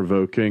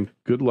thought-provoking.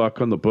 Good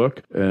luck on the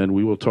book, and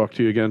we will talk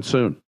to you again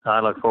soon. I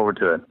look forward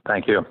to it.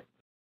 Thank you.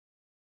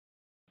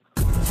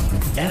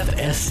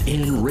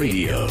 FSN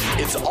Radio.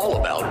 It's all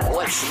about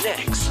what's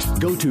next.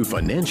 Go to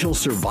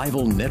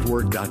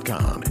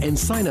financialsurvivalnetwork.com and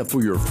sign up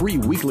for your free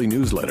weekly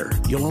newsletter.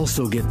 You'll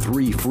also get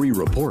 3 free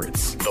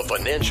reports. The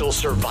Financial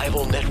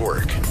Survival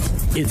Network.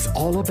 It's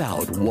all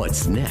about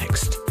what's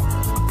next.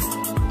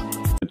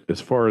 As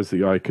far as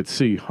the eye could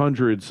see,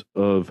 hundreds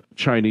of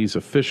Chinese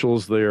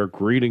officials there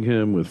greeting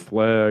him with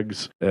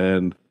flags,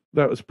 and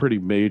that was pretty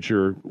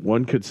major.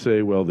 One could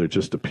say, well, they're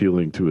just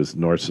appealing to his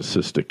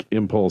narcissistic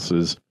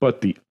impulses.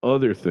 But the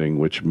other thing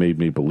which made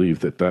me believe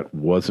that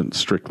wasn't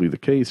strictly the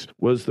case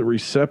was the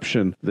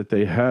reception that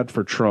they had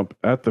for Trump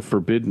at the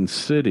Forbidden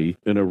City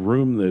in a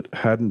room that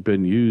hadn't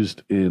been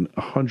used in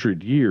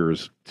 100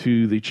 years.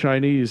 To the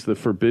Chinese, the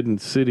Forbidden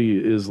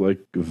City is like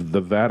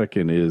the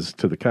Vatican is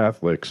to the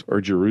Catholics, or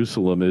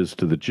Jerusalem is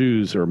to the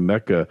Jews, or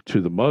Mecca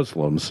to the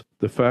Muslims.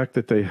 The fact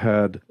that they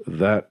had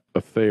that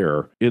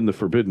affair in the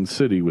Forbidden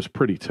City was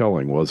pretty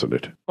telling, wasn't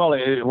it? Well,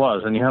 it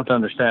was, and you have to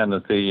understand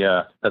that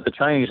the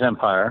Chinese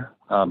Empire,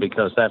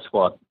 because that's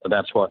what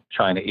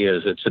China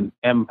is. It's an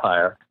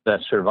empire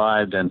that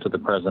survived into the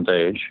present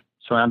age,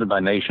 surrounded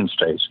by nation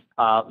states.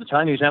 The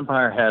Chinese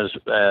Empire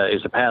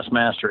is a past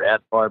master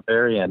at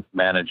barbarian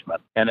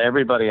management, and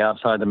everybody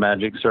outside the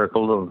magic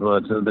circle of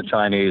the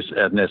Chinese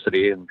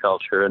ethnicity and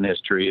culture and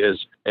history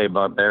is a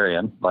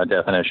barbarian by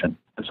definition.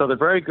 And so they're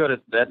very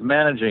good at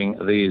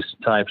managing these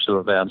types of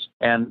events,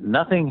 and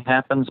nothing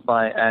happens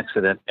by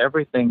accident.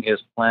 Everything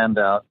is planned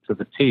out to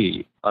the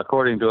T,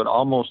 according to an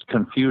almost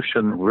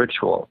Confucian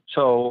ritual.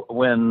 So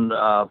when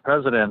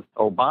President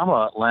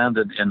Obama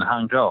landed in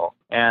Hangzhou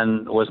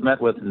and was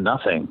met with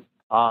nothing,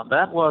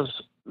 that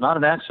was not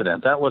an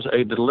accident. That was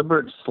a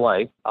deliberate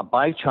slight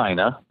by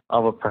China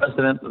of a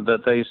president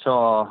that they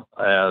saw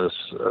as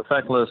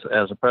feckless,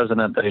 as a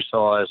president they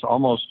saw as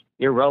almost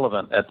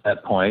irrelevant at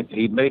that point.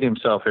 He'd made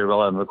himself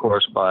irrelevant, of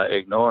course, by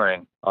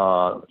ignoring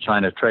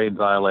China trade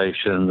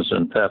violations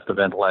and theft of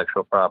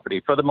intellectual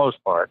property, for the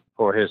most part,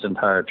 for his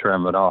entire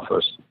term in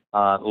office,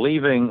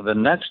 leaving the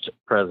next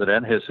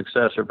president, his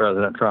successor,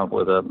 President Trump,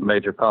 with a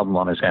major problem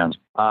on his hands.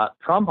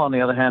 Trump, on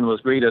the other hand,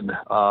 was greeted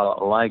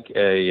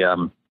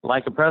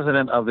like a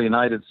president of the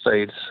United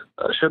States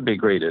should be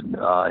greeted.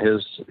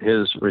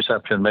 His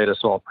reception made us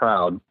all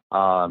proud.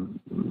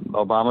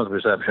 Obama's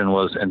reception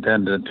was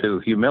intended to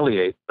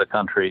humiliate the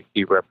country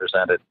he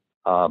represented,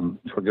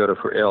 for good or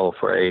for ill,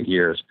 for 8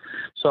 years.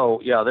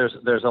 So yeah,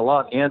 there's a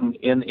lot in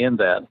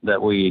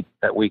that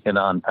we can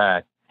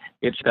unpack.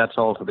 That's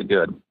all to the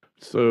good.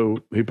 So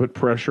he put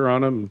pressure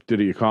on him. Did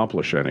he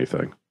accomplish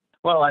anything?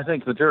 Well, I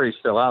think the jury's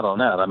still out on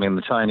that. I mean,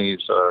 the Chinese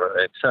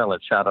excel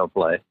at shadow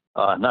play.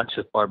 Not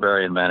just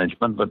barbarian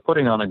management, but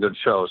putting on a good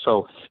show.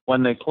 So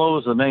when they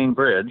closed the main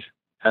bridge,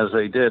 as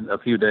they did a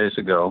few days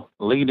ago,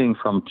 leading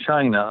from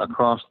China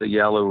across the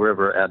Yalu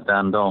River at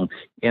Dandong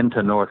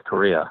into North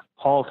Korea,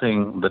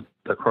 halting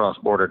the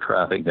cross-border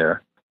traffic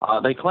there,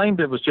 they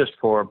claimed it was just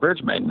for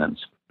bridge maintenance,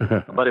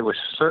 but it was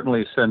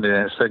certainly sending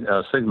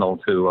a signal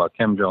to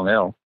Kim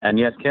Jong-il. And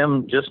yet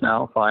Kim just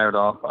now fired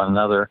off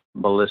another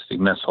ballistic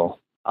missile.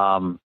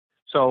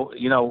 So,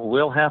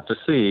 we'll have to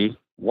see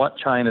what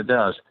China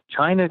does.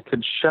 China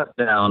could shut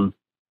down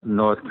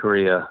North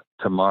Korea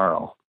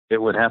tomorrow. It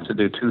would have to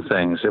do two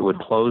things. It would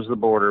close the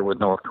border with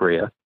North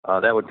Korea.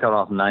 That would cut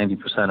off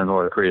 90% of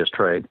North Korea's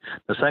trade.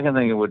 The second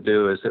thing it would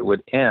do is it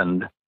would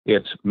end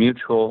its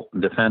mutual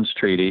defense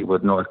treaty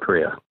with North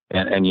Korea.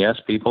 And yes,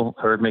 people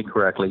heard me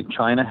correctly.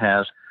 China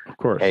has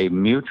a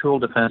mutual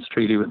defense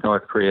treaty with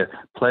North Korea,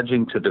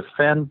 pledging to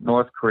defend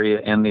North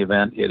Korea in the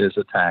event it is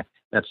attacked.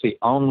 That's the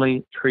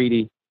only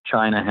treaty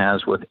China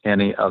has with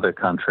any other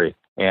country.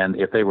 And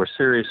if they were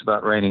serious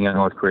about reining in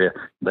North Korea,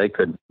 they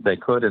could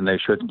and they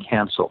should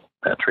cancel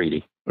that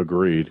treaty.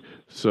 Agreed.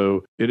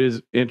 So it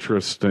is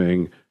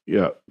interesting,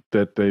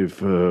 that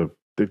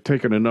they've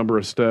taken a number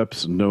of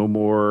steps. No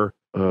more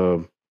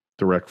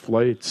direct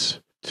flights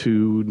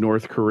to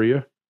North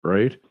Korea,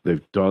 right?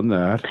 They've done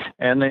that,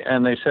 and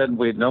they said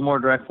no more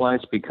direct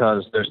flights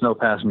because there's no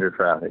passenger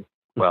traffic.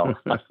 Well,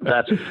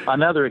 that's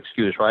another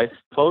excuse, right?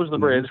 Close the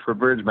bridge for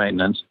bridge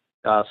maintenance.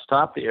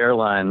 Stop the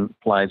airline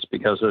flights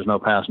because there's no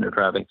passenger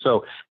traffic.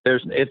 So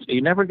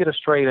you never get a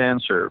straight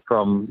answer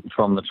from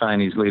the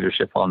Chinese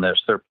leadership on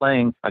this. They're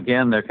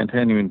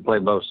continuing to play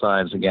both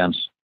sides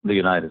against the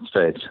United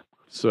States.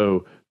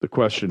 So the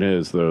question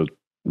is, though,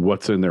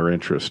 what's in their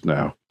interest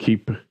now?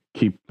 Keep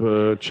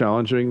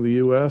challenging the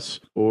U.S.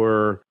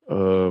 or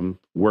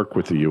work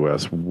with the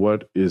U.S.?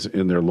 What is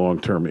in their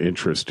long-term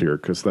interest here?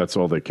 Because that's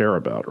all they care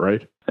about,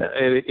 right?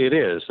 It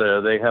is.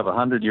 They have a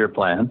 100-year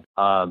plan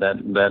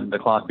that the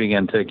clock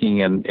began ticking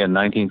in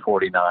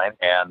 1949,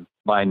 and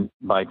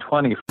by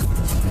 20.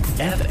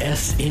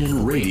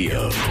 FSN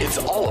Radio. It's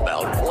all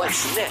about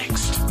what's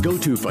next. Go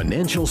to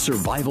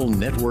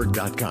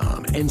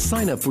financialsurvivalnetwork.com and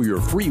sign up for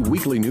your free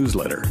weekly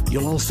newsletter.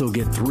 You'll also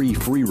get 3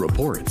 free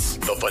reports.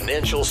 The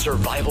Financial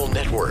Survival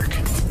Network.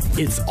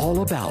 It's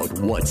all about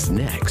what's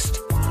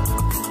next.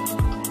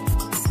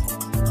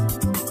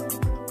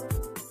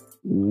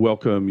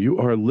 Welcome. You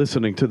are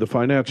listening to the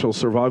Financial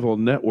Survival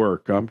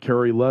Network. I'm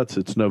Kerry LUTZ.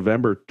 It's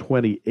November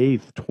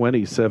 28th,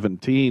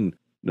 2017.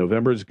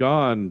 November's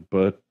gone,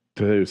 but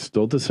there's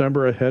still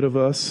December ahead of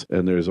us,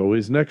 and there's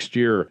always next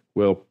year.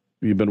 Well,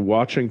 you've been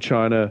watching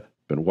China,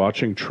 been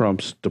watching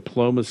Trump's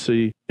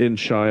diplomacy in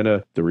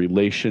China, the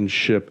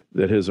relationship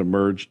that has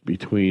emerged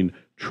between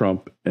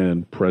Trump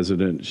and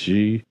President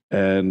Xi,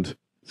 and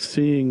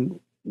seeing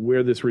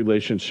where this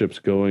relationship's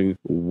going.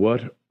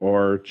 What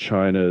are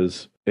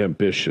China's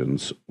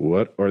ambitions?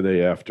 What are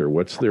they after?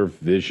 What's their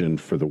vision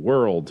for the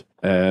world?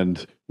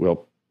 And,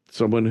 well,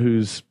 someone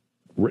who's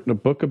written a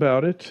book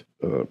about it,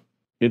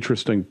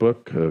 interesting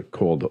book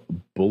called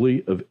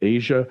Bully of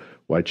Asia,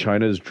 Why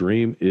China's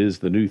Dream is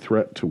the New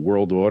Threat to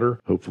World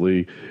Order.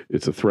 Hopefully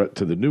it's a threat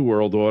to the New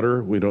World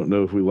Order. We don't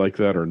know if we like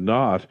that or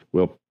not.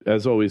 Well,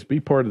 as always, be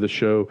part of the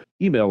show.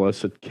 Email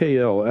us at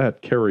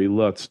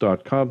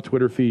kl@kerrylutz.com,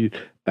 Twitter feed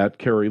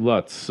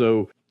 @KerryLutz.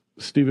 So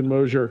Stephen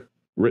Mosher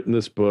written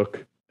this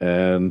book,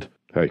 and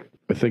hey,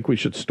 I think we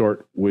should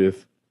start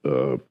with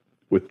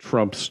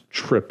Trump's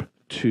trip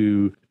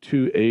to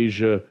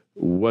Asia,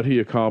 what he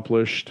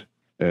accomplished,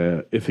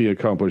 if he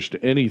accomplished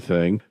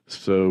anything.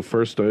 So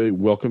first, I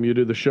welcome you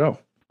to the show.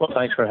 Well,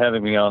 thanks for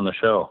having me on the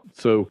show.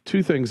 So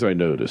 2 things I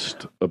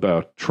noticed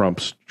about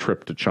Trump's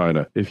trip to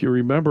China. If you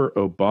remember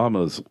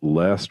Obama's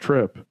last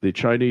trip, the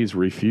Chinese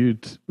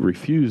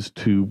refused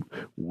to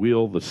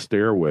wheel the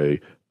stairway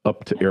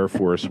up to Air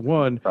Force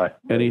One, right,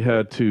 and he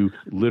had to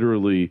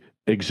literally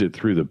exit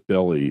through the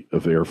belly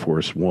of Air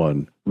Force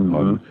One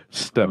on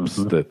steps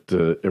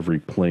that every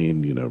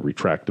plane,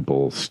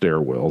 retractable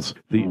stairwells.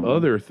 The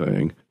other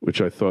thing,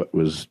 which I thought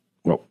was,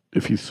 well,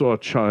 if you saw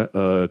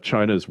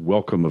China's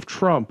welcome of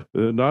Trump,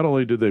 not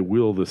only did they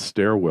wheel the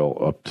stairwell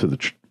up to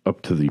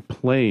the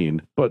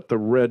plane, but the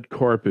red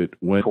carpet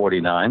went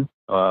 49.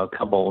 A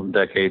couple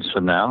decades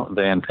from now,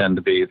 they intend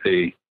to be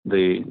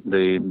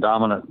the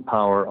dominant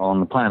power on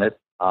the planet.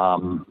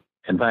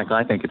 In fact,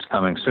 I think it's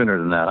coming sooner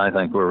than that. I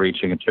think we're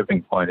reaching a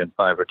tipping point in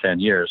 5 or 10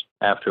 years,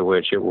 after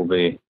which it will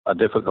be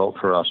difficult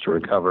for us to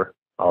recover.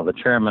 The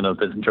chairman of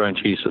the Joint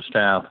Chiefs of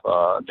Staff,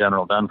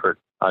 General Dunford,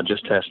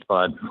 just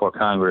testified before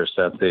Congress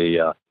that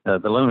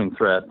the looming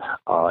threat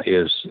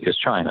is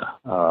China.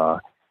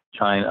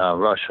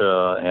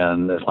 Russia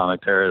and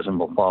Islamic terrorism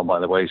will fall by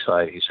the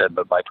wayside, he said,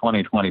 but by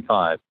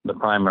 2025, the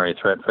primary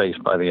threat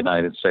faced by the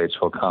United States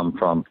will come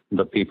from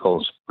the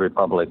People's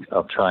Republic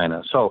of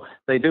China. So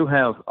they do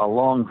have a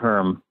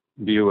long-term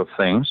view of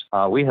things.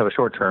 We have a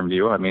short-term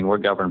view. I mean, we're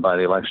governed by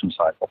the election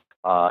cycle.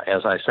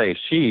 As I say,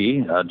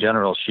 Xi,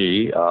 General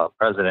Xi,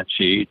 President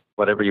Xi,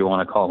 whatever you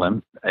want to call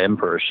him,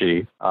 Emperor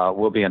Xi,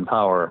 will be in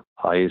power.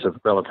 He's a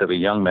relatively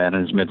young man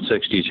in his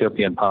mid-60s. He'll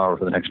be in power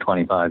for the next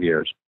 25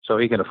 years. So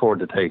he can afford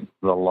to take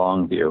the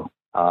long view.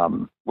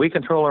 We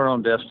control our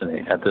own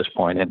destiny at this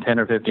point. In 10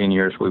 or 15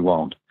 years, we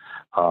won't.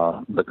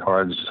 The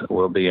cards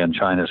will be in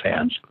China's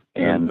hands,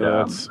 and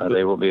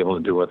they will be able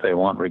to do what they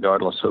want,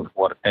 regardless of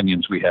what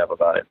opinions we have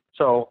about it.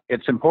 So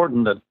it's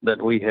important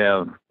that we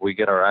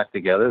get our act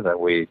together, that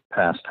we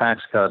pass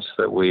tax cuts,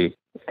 that we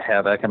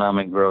have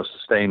economic growth,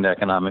 sustained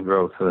economic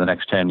growth for the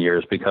next 10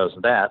 years, because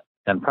that,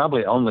 and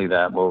probably only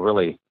that, will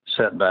really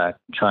set back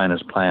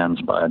China's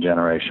plans by a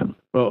generation.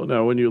 Well,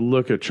 now, when you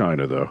look at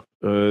China, though,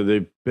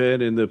 they've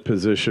been in the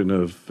position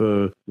of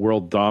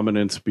world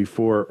dominance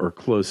before or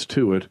close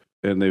to it,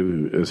 and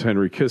they, as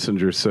Henry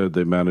Kissinger said,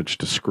 they managed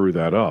to screw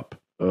that up.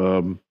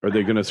 Are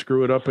they going to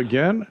screw it up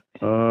again?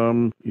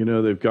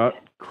 They've got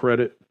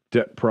credit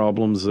debt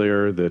problems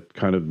there that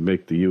kind of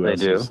make the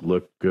U.S.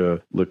 look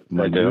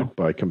minute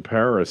by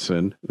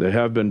comparison. They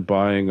have been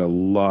buying a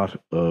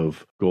lot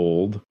of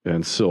gold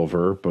and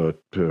silver,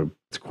 but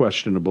it's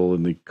questionable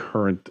in the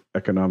current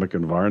economic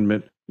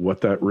environment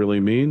what that really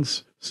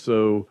means.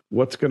 So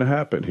what's going to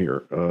happen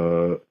here?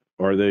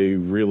 Are they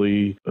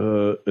really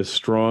as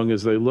strong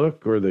as they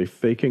look? Or are they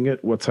faking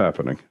it? What's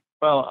happening?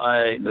 Well,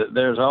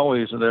 there's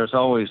always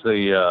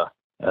the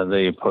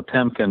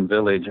Potemkin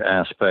village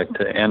aspect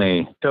to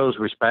any. Shows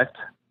respect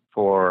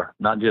for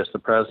not just the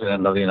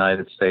president of the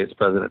United States,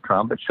 President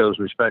Trump. It shows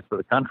respect for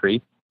the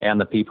country and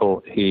the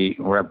people he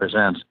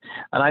represents.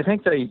 And I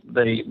think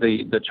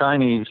the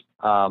Chinese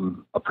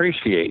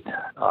appreciate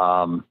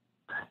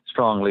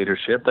strong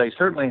leadership. They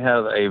certainly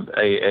have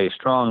a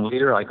strong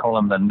leader. I call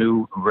him the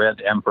new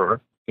Red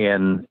Emperor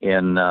in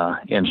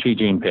Xi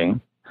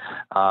Jinping.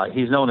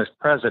 He's known as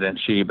President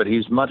Xi, but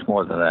he's much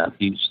more than that.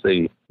 He's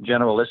the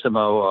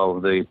Generalissimo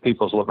of the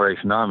People's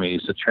Liberation Army.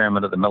 He's the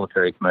chairman of the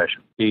Military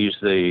Commission. He's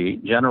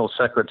the General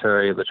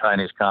Secretary of the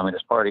Chinese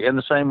Communist Party, in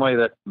the same way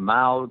that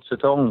Mao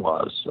Zedong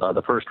was,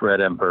 the first Red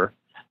Emperor.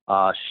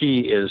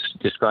 Xi is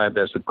described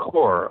as the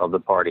core of the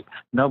party.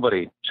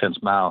 Nobody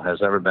since Mao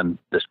has ever been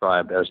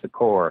described as the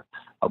core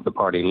of the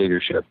party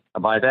leadership.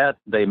 By that,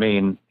 they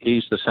mean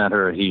he's the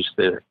center, he's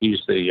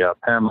the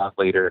paramount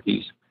leader,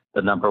 he's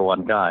the number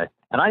one guy.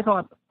 And I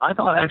thought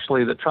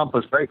actually that Trump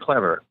was very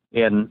clever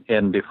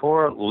in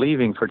before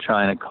leaving for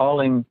China,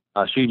 calling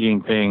Xi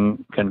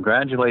Jinping,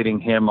 congratulating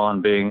him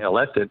on being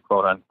elected,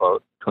 quote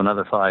unquote, to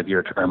another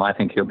 5-year term. I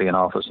think he'll be in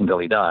office until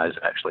he dies,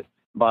 actually.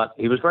 But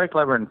he was very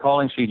clever in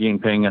calling Xi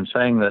Jinping and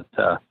saying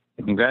that,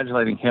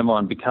 congratulating him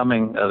on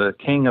becoming the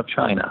king of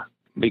China,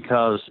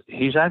 because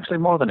he's actually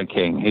more than a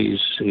king.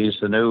 He's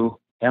the new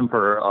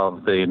emperor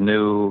of the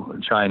new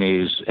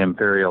Chinese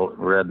imperial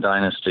Red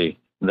dynasty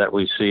that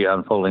we see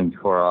unfolding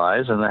before our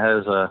eyes, and that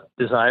has a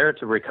desire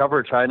to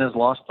recover China's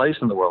lost place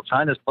in the world.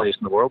 China's place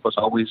in the world was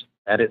always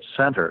at its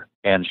center,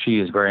 and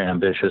Xi is very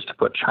ambitious to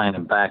put China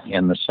back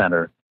in the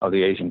center of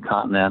the Asian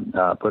continent,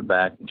 put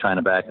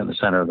China back in the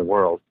center of the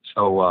world.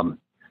 So,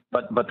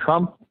 but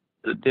Trump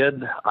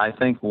did, I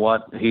think,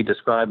 what he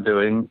described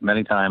doing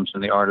many times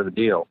in The Art of the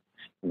Deal.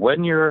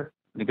 When you're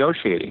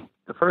negotiating,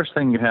 the first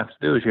thing you have to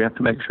do is you have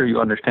to make sure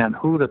you understand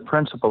who the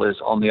principal is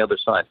on the other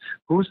side.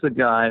 Who's the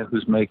guy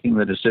who's making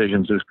the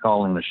decisions, who's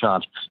calling the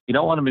shots? You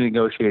don't want to be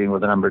negotiating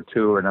with a number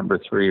 2 or number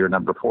 3 or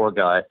number 4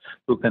 guy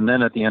who can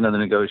then at the end of the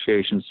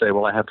negotiation say,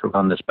 well, I have to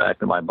run this back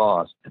to my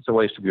boss. It's a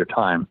waste of your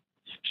time.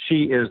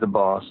 Xi is the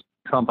boss.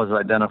 Trump has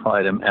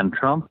identified him, and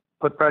Trump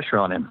put pressure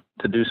on him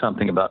to do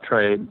something about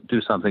trade,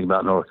 do something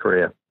about North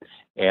Korea.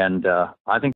 And I think